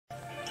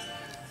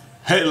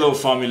Hello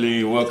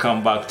family,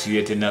 welcome back to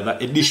yet another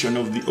edition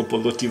of the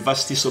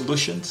𝙏𝙗𝙧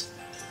Solutions.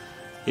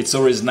 It's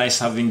always nice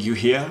having you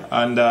here,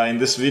 and in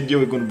this video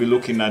we're going to be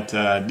looking at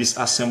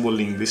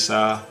disassembling this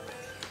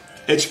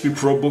HP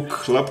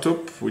ProBook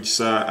laptop, which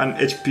is an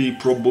HP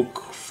ProBook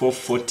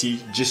 440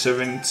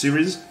 G7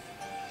 series,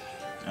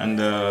 and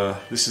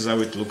this is how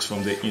it looks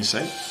from the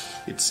inside.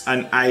 It's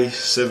an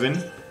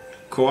i7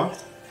 core,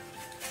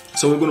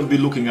 so we're going to be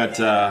looking at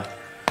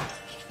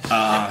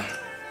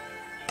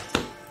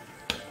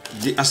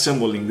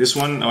deassembling this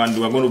one, and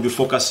we're going to be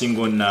focusing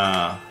on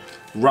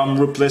RAM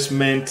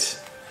replacement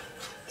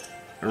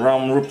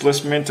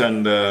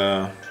and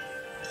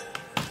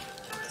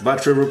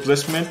battery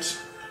replacement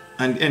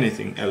and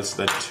anything else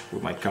that we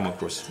might come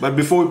across. But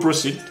before we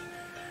proceed,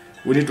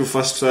 we need to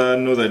first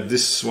know that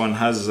this one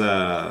has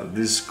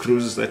these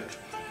screws that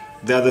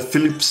they are the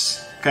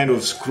Phillips kind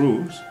of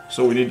screws,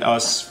 so we need our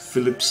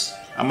Phillips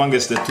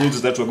amongst the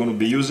tools that we're going to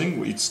be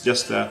using. It's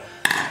just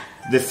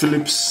the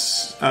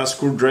Phillips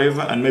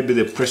screwdriver and maybe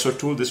the pressure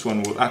tool. This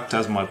one will act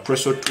as my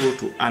pressure tool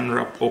to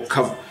unwrap or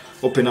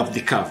open up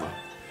the cover.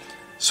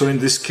 So in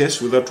this case,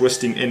 without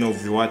wasting any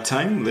of your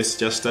time, let's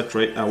just start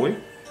right away.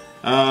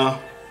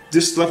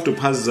 This laptop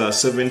has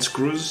 7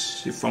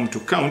 screws. If I'm to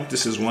count,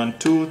 this is 1,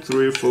 2,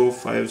 3, 4,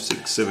 5,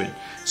 6, 7.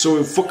 So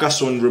we'll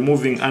focus on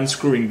removing and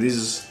unscrewing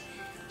these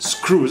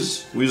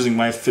screws using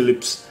my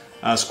Phillips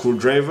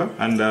screwdriver.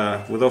 And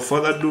without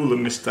further ado, let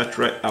me start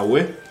right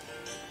away.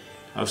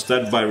 I'll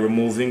start by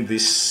removing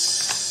this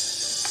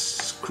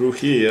screw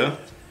here.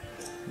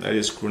 That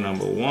is screw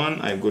number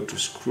 1. I go to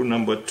screw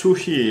number 2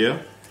 here.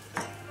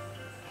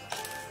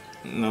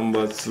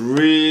 Number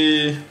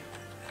 3.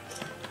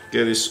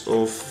 Get this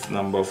off.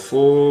 Number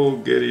 4.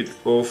 Get it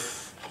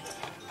off.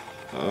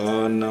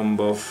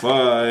 Number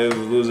 5.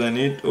 Loosen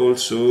it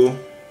also.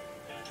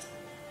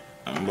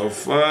 Number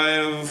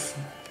 5.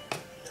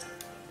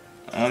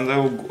 And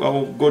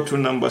I'll go to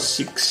number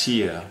 6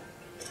 here.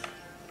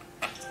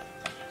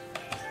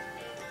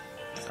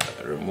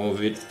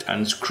 Remove it,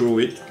 unscrew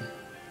it,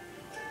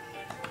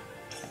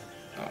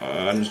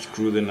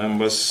 unscrew the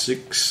number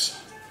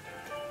 6.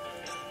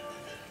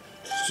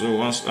 So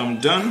once I'm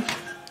done,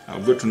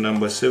 I'll go to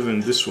number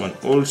 7, this one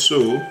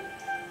also.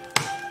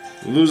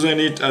 Loosen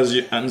it as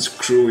you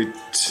unscrew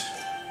it.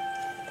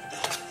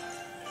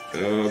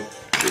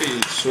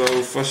 Okay, so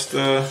I'll first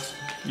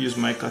use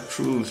my cut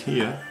tool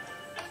here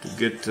to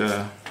get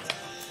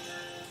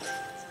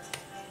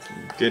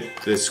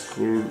the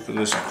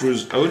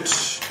screws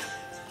out.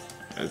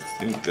 I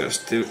think they're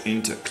still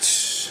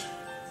intact.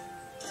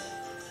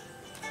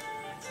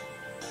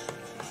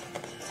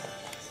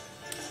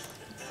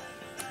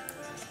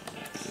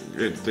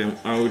 Get them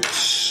out.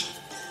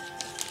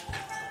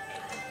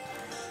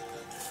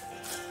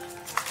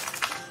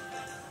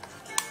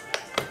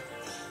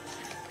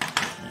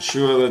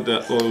 Ensure that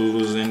they're all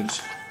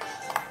loosened.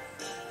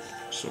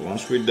 So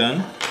once we're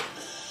done,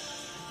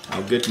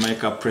 I'll get my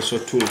pressure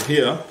tool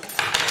here.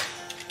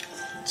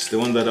 It's the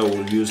one that I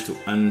will use to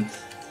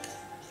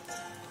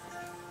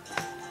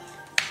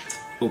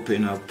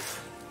open up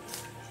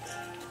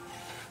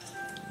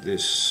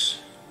this.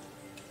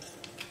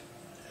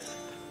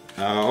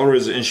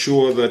 Always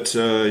ensure that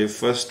you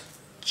first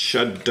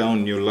shut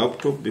down your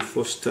laptop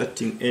before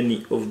starting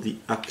any of the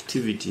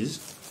activities.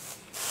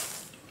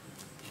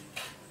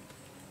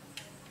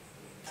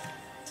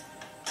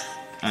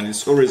 And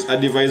it's always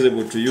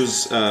advisable to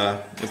use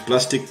a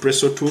plastic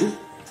pressure tool.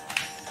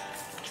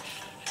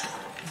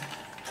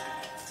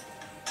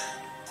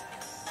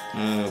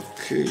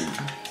 Okay.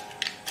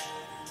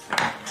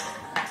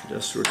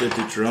 Just rotate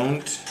it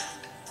round.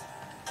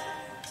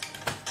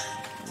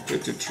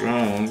 Rotate it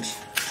round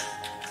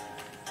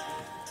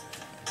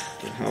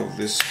to have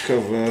this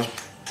cover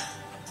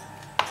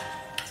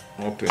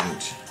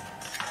opened,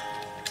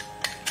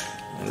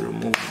 and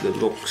remove the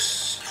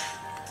locks.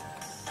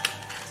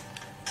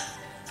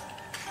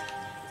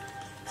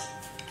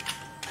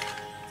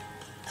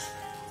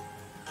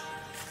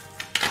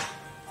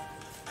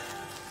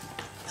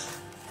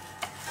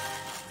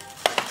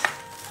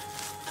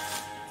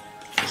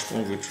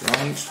 Move it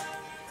round.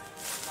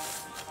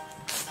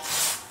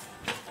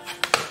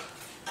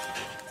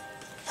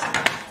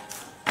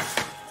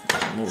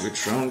 Move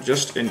it round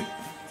just in.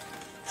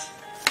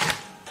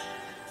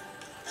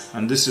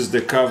 And this is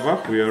the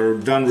cover. We are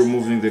done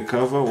removing the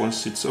cover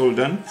once it's all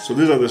done. So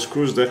these are the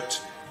screws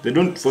that they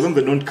don't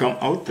come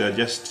out, they're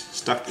just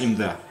stuck in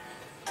there.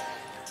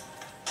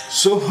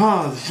 So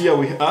here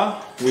we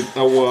are with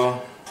our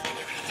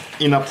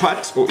inner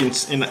part, or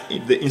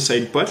the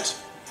inside part.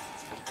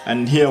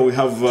 And here we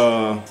have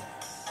the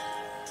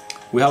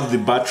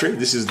battery.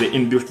 This is the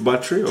inbuilt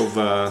battery of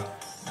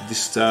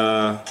this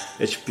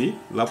HP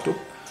laptop.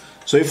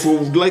 So if we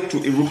would like to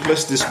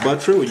replace this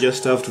battery, we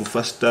just have to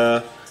first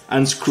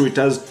unscrew. It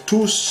has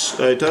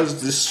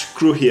this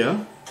screw here,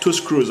 2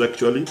 screws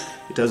actually.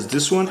 It has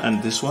this one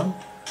and this one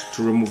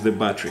to remove the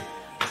battery.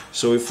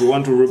 So if we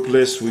want to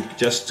replace, we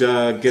just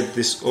get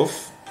this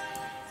off,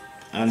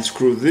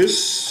 unscrew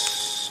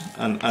this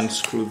and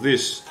unscrew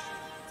this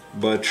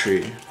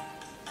battery.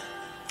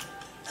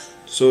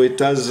 So it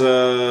has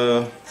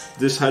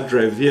this hard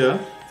drive here,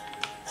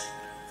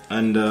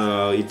 and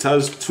it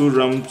has two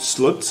RAM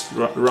slots,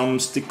 RAM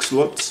stick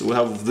slots. We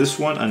have this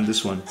one and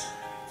this one.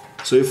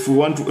 So if we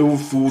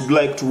would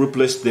like to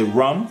replace the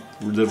RAM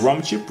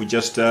chip, we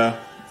just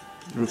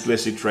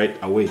replace it right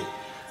away.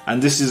 And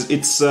this is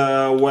its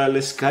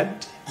wireless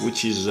card,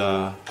 which is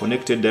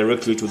connected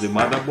directly to the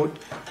motherboard.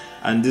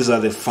 And these are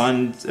the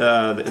fan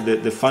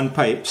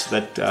pipes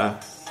that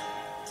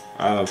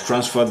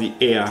transfer the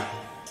air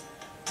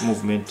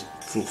movement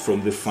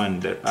from the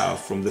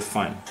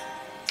fan.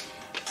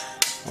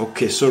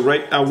 Okay, so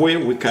right away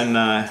we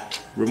can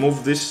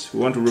remove this. We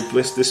want to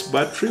replace this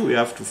battery. We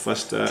have to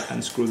first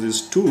unscrew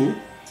these two,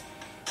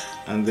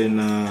 and then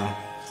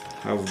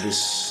have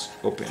this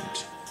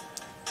opened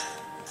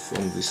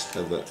from this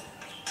other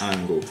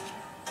angle.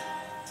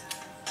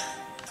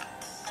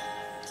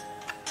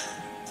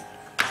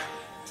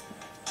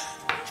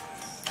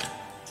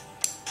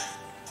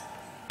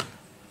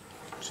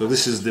 So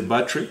this is the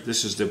battery,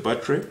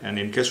 and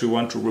in case we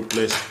want to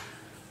replace,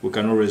 we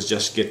can always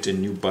just get a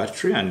new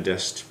battery and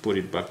just put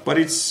it back. But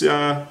it's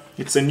a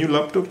new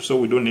laptop, so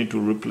we don't need to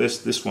replace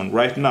this one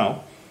right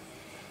now.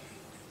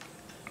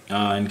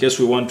 In case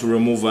we want to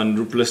remove and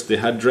replace the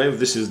hard drive,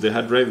 this is the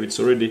hard drive. It's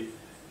already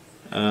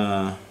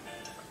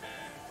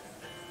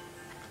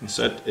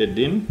inserted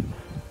in.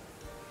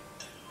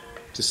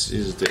 This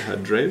is the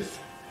hard drive.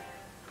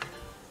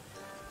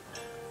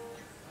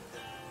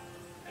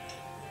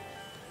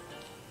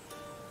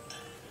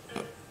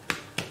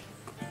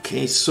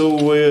 Okay, so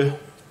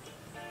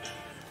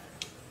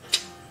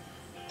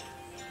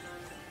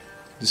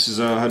this is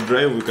our hard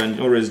drive. We can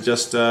always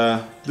just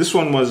this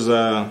one was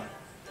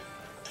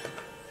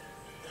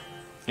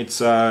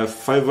it's a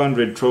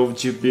 512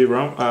 GB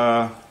RAM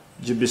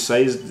GB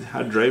sized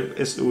hard drive,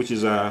 which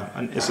is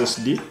an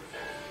SSD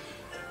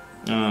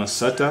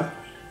SATA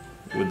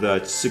with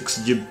a 6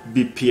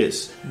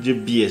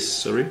 GBs,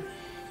 sorry.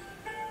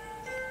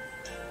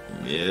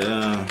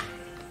 Yeah,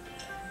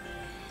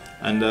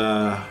 and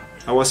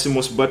our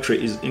Cmos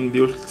battery is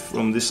inbuilt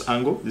from this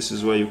angle. This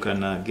is where you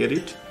can get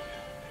it.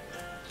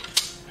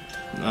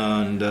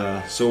 And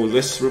so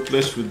let's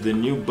replace with the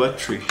new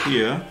battery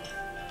here.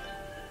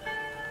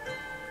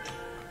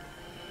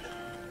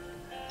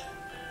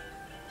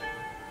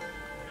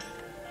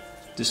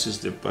 This is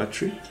the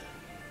battery.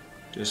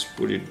 Just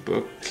put it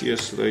back here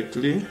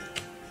slightly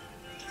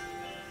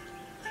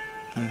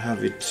and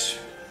have it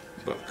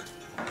back.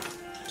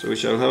 So we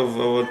shall have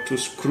our two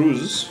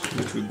screws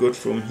which we got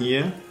from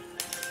here.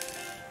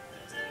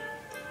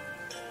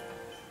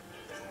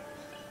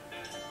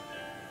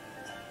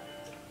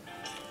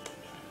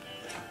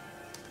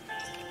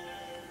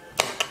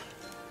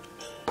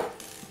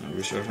 And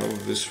we shall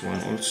have this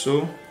one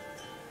also.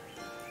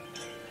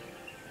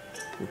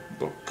 Put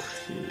back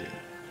here.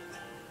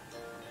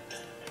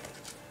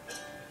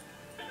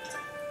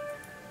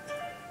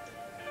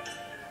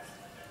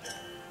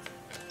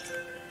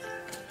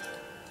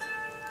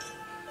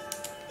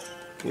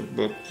 Put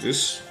back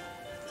this.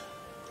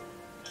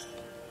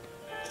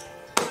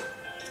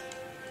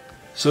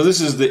 So this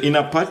is the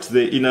inner part,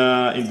 the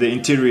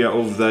interior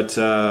of that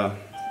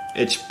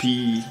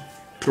HP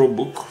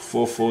ProBook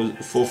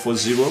 440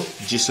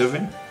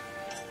 G7.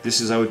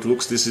 This is how it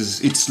looks. This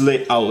is its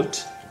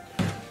layout,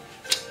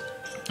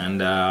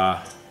 and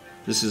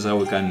this is how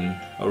we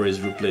can always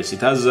replace.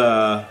 It has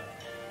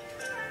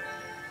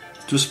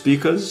two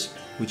speakers,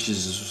 which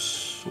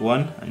is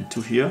 1 and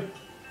 2 here.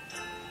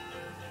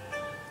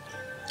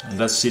 And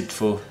that's it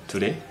for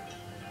today.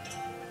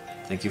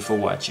 Thank you for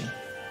watching.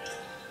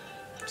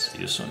 See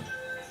you soon.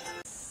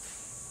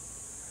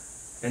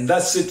 And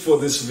that's it for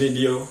this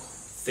video.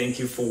 Thank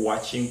you for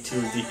watching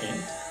till the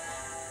end.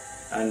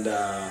 And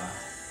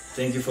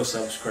thank you for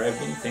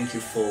subscribing. Thank you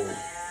for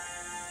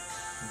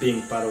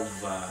being part of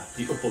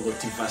the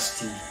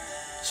𝙏𝙼𝙧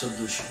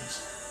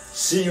Solutions.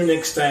 See you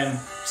next time,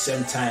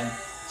 same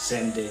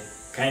day.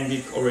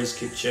 Kindly always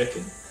keep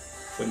checking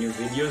for new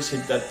videos.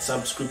 Hit that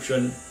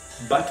subscription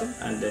button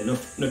and the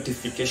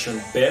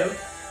notification bell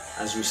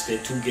as we stay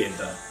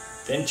together.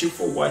 Thank you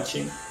for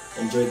watching.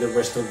 Enjoy the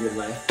rest of your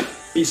life.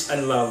 Peace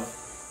and love.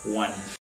 One.